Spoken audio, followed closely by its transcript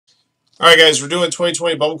All right, guys, we're doing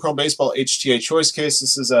 2020 Bowman Chrome Baseball HTA Choice Case.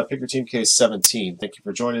 This is Pick Your Team Case 17. Thank you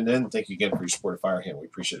for joining in. Thank you again for your support of Firehand. We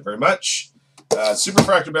appreciate it very much. Super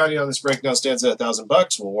Fractor bounty on this break now stands at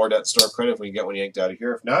 $1,000. We'll award that store credit if we can get one yanked out of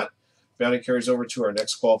here. If not, bounty carries over to our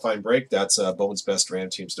next qualifying break. That's Bowman's Best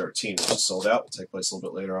Ram Team Start Team, which is sold out. Will take place a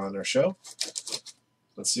little bit later on in our show.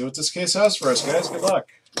 Let's see what this case has for us, guys. Good luck.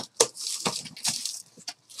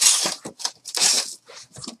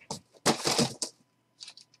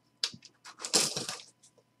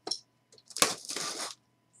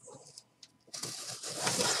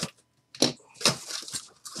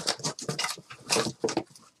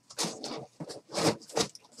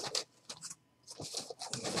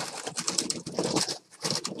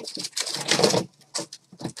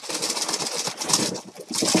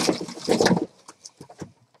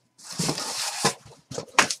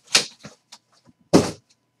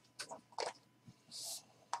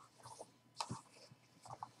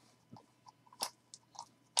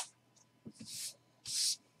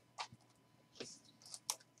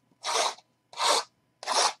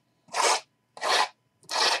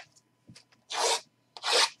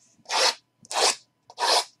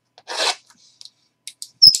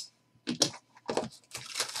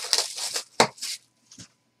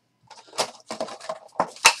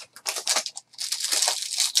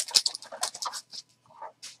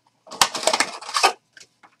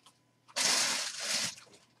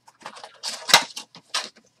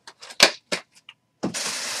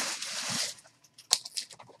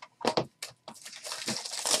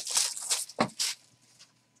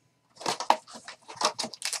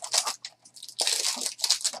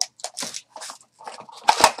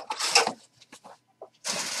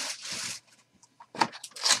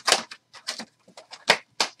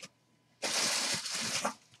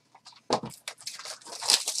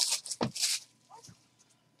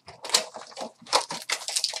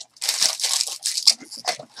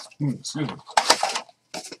 Excuse me.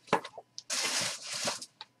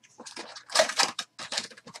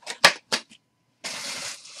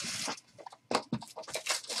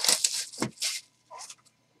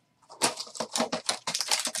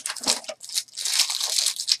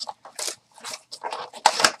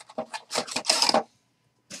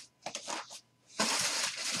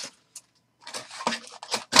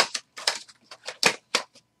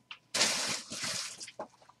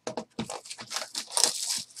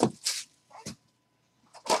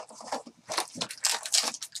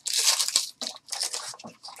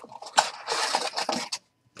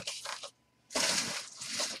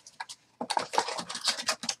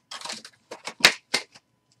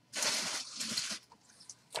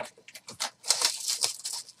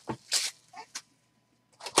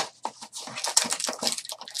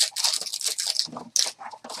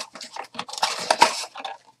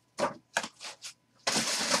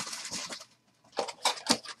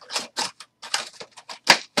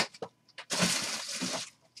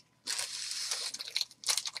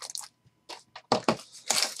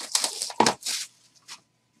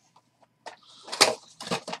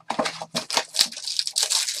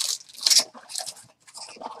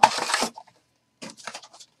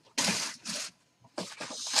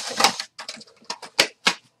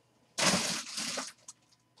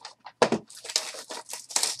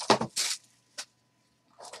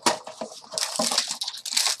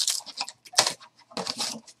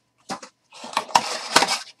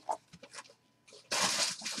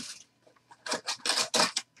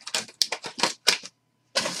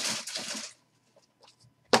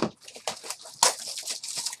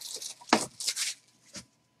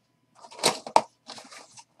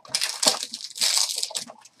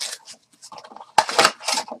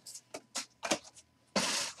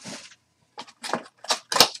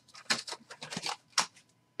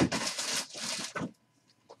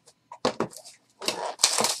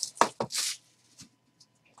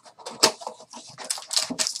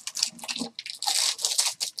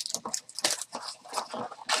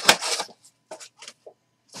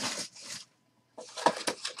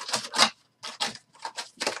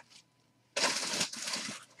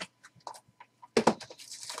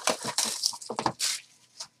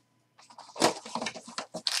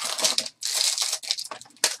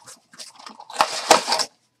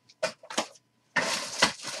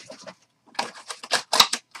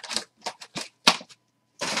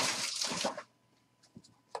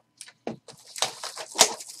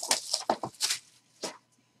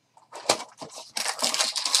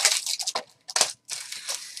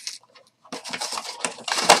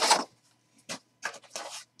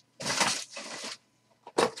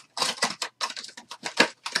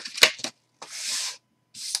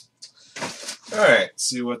 All right,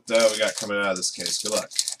 see what we got coming out of this case. Good luck.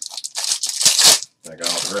 I got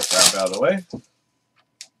all the riff-raff out of the way.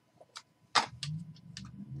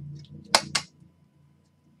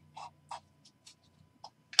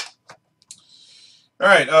 All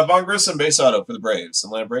right, Von Grissom base auto for the Braves.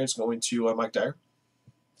 Atlanta Braves going to Mike Dyer.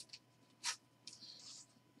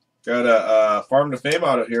 Got a Farm to Fame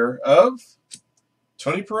auto here of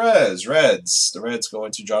Tony Perez, Reds. The Reds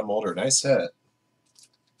going to John Mulder. Nice hit.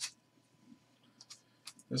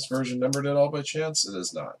 This version numbered at all by chance? It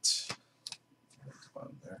is not.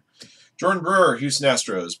 Bottom there. Jordan Brewer, Houston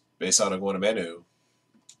Astros. Base auto going to Manu.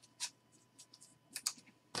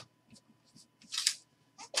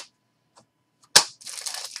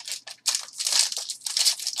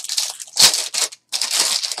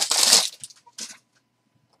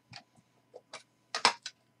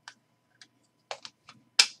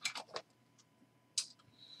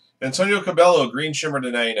 Antonio Cabello, Green Shimmer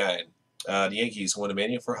to 99. The Yankees win a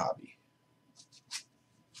Mania for Hobby.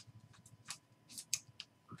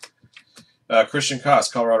 Christian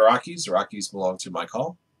Koss, Colorado Rockies. The Rockies belong to Mike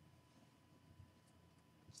Hall.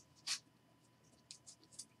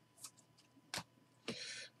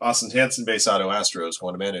 Austin Hansen, base auto, Astros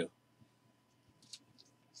going to Manu.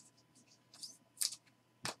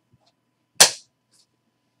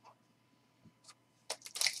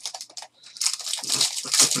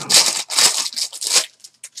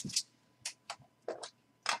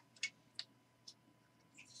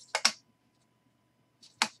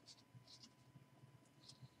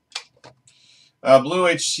 Blue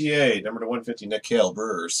HTA, number to 150, Nick Cale,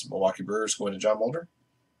 Brewers. Milwaukee Brewers going to John Mulder.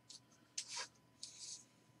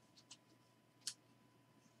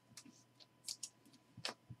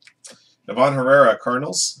 Navon Herrera,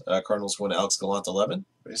 Cardinals. Cardinals going to Alex Gallant, 11,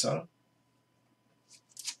 base auto.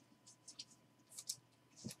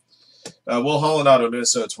 Will Holland auto,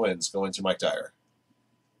 Minnesota Twins, going to Mike Dyer.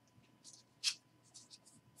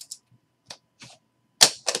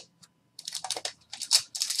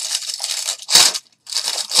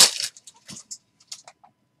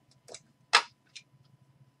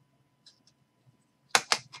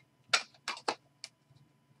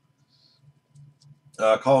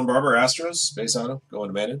 Colin Barber, Astros, base auto, going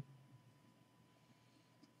to Manu.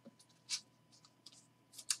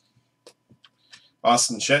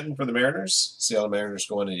 Austin Shenton for the Mariners. Seattle Mariners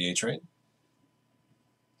going to the A-Train.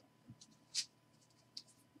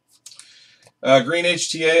 Green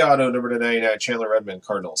HTA auto, number to 99, Chandler Redmond,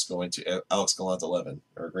 Cardinals, going to Alex Gallant, 11,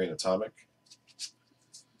 or Green Atomic.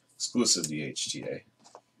 Exclusive to HTA.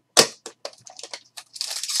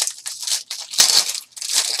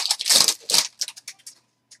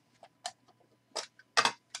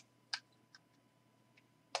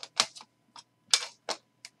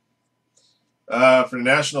 For the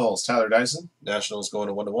Nationals, Tyler Dyson. Nationals going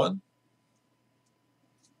to 1-1.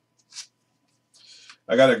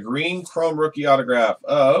 I got a green chrome rookie autograph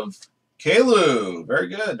of Kalu. Very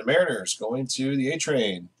good. The Mariners going to the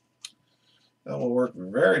A-Train. That will work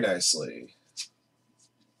very nicely.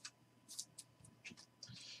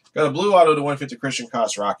 Got a blue auto to 150, Christian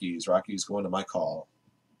Koss, Rockies. Rockies going to Mike Hall.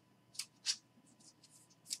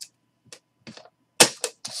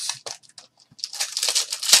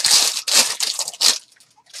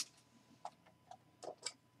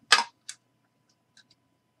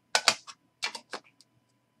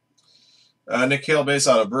 Nick Cale, base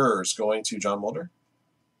out of Brewers, going to John Mulder.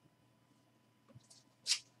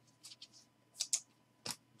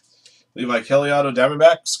 Levi Kelly auto,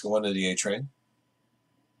 Diamondbacks, going to the A-Train.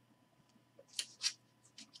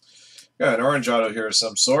 Got an orange auto here of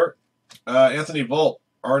some sort. Anthony Volt,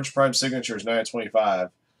 orange prime signatures,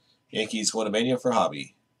 9/25. Yankees going to Mania for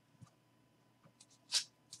Hobby.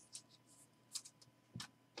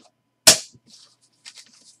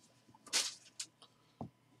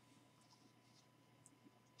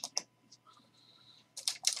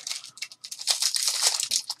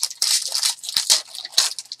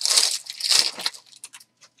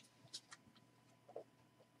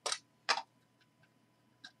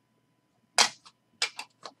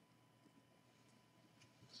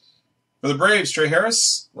 For the Braves, Trey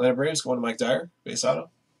Harris. Atlanta Braves going to Mike Dyer, base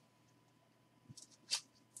auto.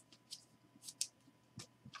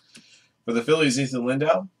 For the Phillies, Ethan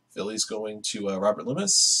Lindau. Phillies going to Robert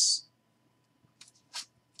Loomis.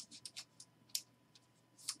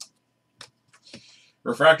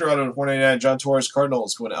 Refractor auto to 499, John Torres,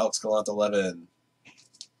 Cardinals going to Alex Gallant, 11.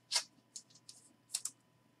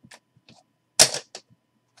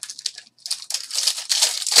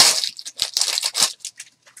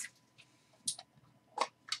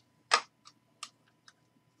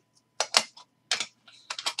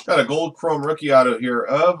 Got a gold chrome rookie auto here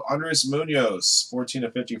of Andres Munoz,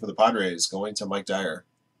 14/50 for the Padres, going to Mike Dyer.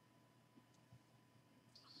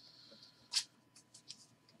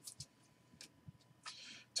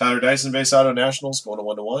 Tyler Dyson, base auto, Nationals, going to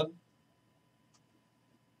 1/1.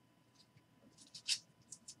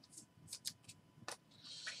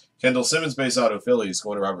 Kendall Simmons, base auto, Phillies,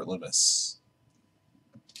 going to Robert Loomis.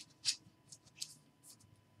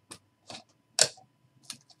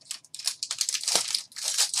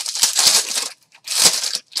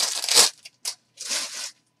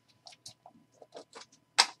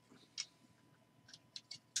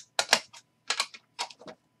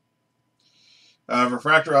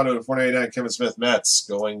 Refractor auto to 499, Kevin Smith, Mets,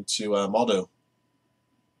 going to Maldo.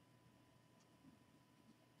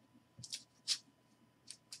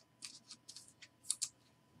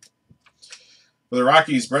 For the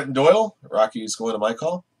Rockies, Brenton Doyle. Rockies going to my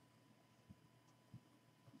call.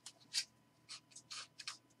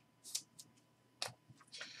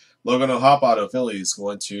 Logan O'Hop auto, Phillies,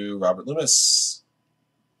 going to Robert Loomis.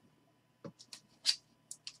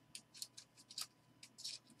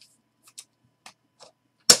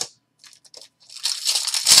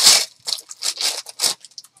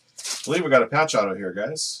 I believe we got a patch auto here,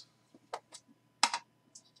 guys.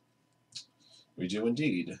 We do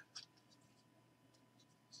indeed.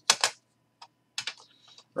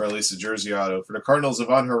 Or at least a jersey auto. For the Cardinals,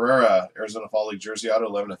 Ivan Herrera, Arizona Fall League jersey auto,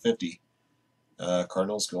 11/50.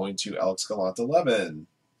 Cardinals going to Alex Gallant, 11.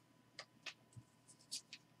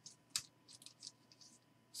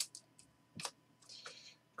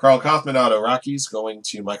 Carl Kaufman auto, Rockies, going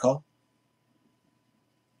to my call.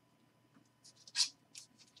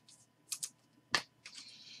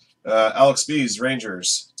 Alex Bees,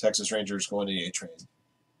 Rangers, Texas Rangers, going to the A-Train.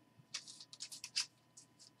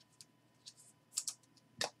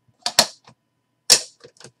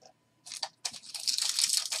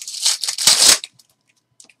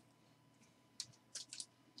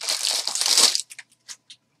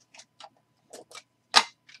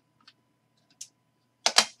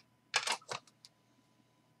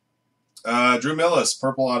 Drew Millis,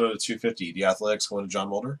 purple auto to 250. The Athletics going to John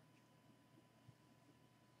Mulder.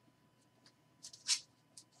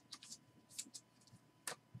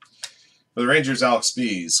 For the Rangers, Alex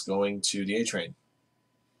Bees going to the A-Train.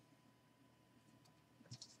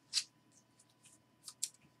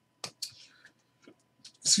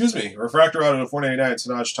 Excuse me. Refractor auto to 499,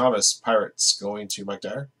 Tanaj Thomas, Pirates going to Mike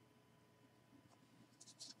Dyer.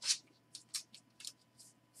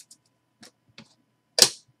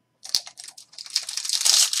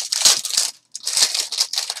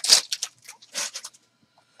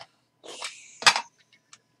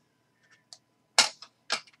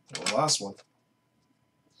 Last one.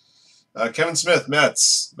 Kevin Smith,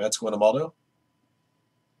 Mets. Mets going to Maldo.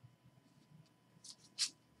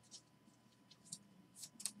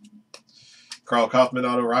 Carl Kaufman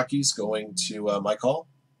auto, Rockies going to Mike Hall.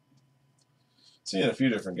 Seeing a few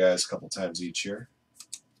different guys a couple times each here.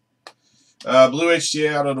 Blue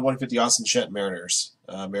HTA auto to 150, Austin Shent, Mariners.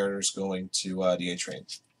 Mariners going to the A-Train.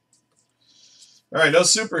 All right, no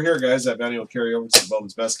super here, guys. That bounty will carry over to the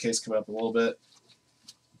Bowman's Best case coming up in a little bit.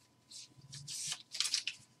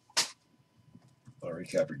 I'll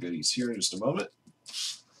recap your goodies here in just a moment.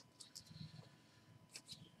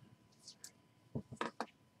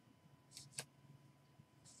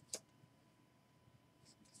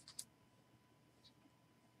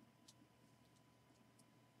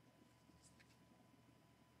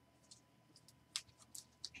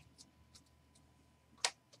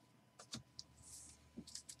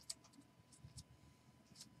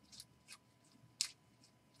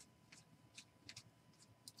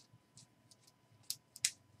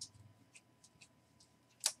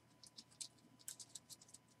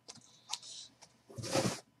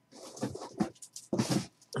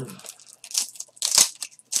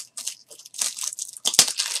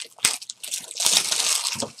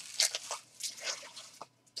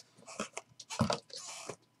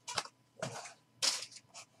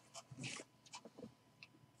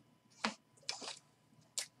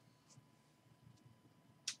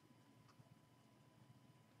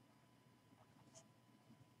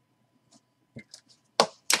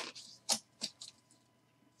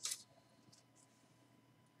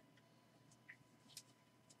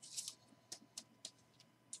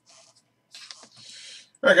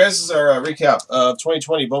 All right, guys, this is our recap of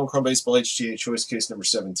 2020 Bowman Chrome Baseball HTA Choice Case number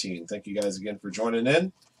 17. Thank you guys again for joining in.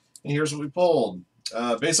 And here's what we pulled.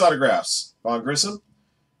 Base autographs: Vaughn Grissom,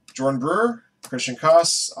 Jordan Brewer, Christian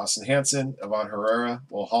Koss, Austin Hansen, Ivan Herrera,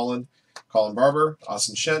 Will Holland, Colin Barber,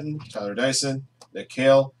 Austin Shenton, Tyler Dyson, Nick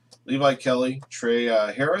Cale, Levi Kelly, Trey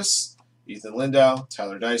Harris, Ethan Lindau,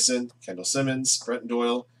 Tyler Dyson, Kendall Simmons, Brenton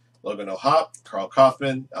Doyle, Logan O'Hop, Carl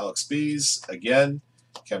Kaufman, Alex Bees, again,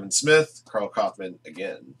 Kevin Smith, Carl Kaufman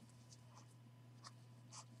again.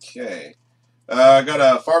 Okay. Got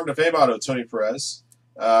a Farm to Fame auto, Tony Perez.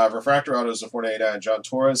 Refractor autos of 499, John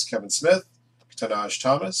Torres, Kevin Smith, Tanaj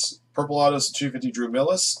Thomas. Purple autos of 250, Drew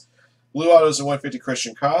Millis. Blue autos of 150,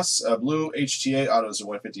 Christian Koss. Blue HTA autos of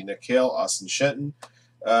 150, Nick Cale, Austin Shenton.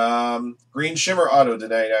 Green Shimmer auto to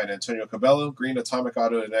 99, Antonio Cabello. Green Atomic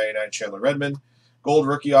auto to 99, Chandler Redmond. Gold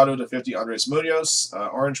Rookie auto to 50, Andres Munoz.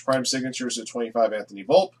 Orange Prime Signatures to 25, Anthony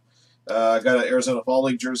Volpe. Got an Arizona Fall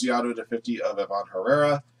League jersey auto to 50 of Ivan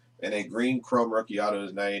Herrera. And a green Chrome Rookie auto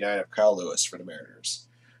to 99 of Kyle Lewis for the Mariners.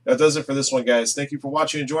 That does it for this one, guys. Thank you for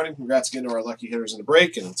watching and joining. Congrats again to our lucky hitters in the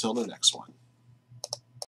break, and until the next one.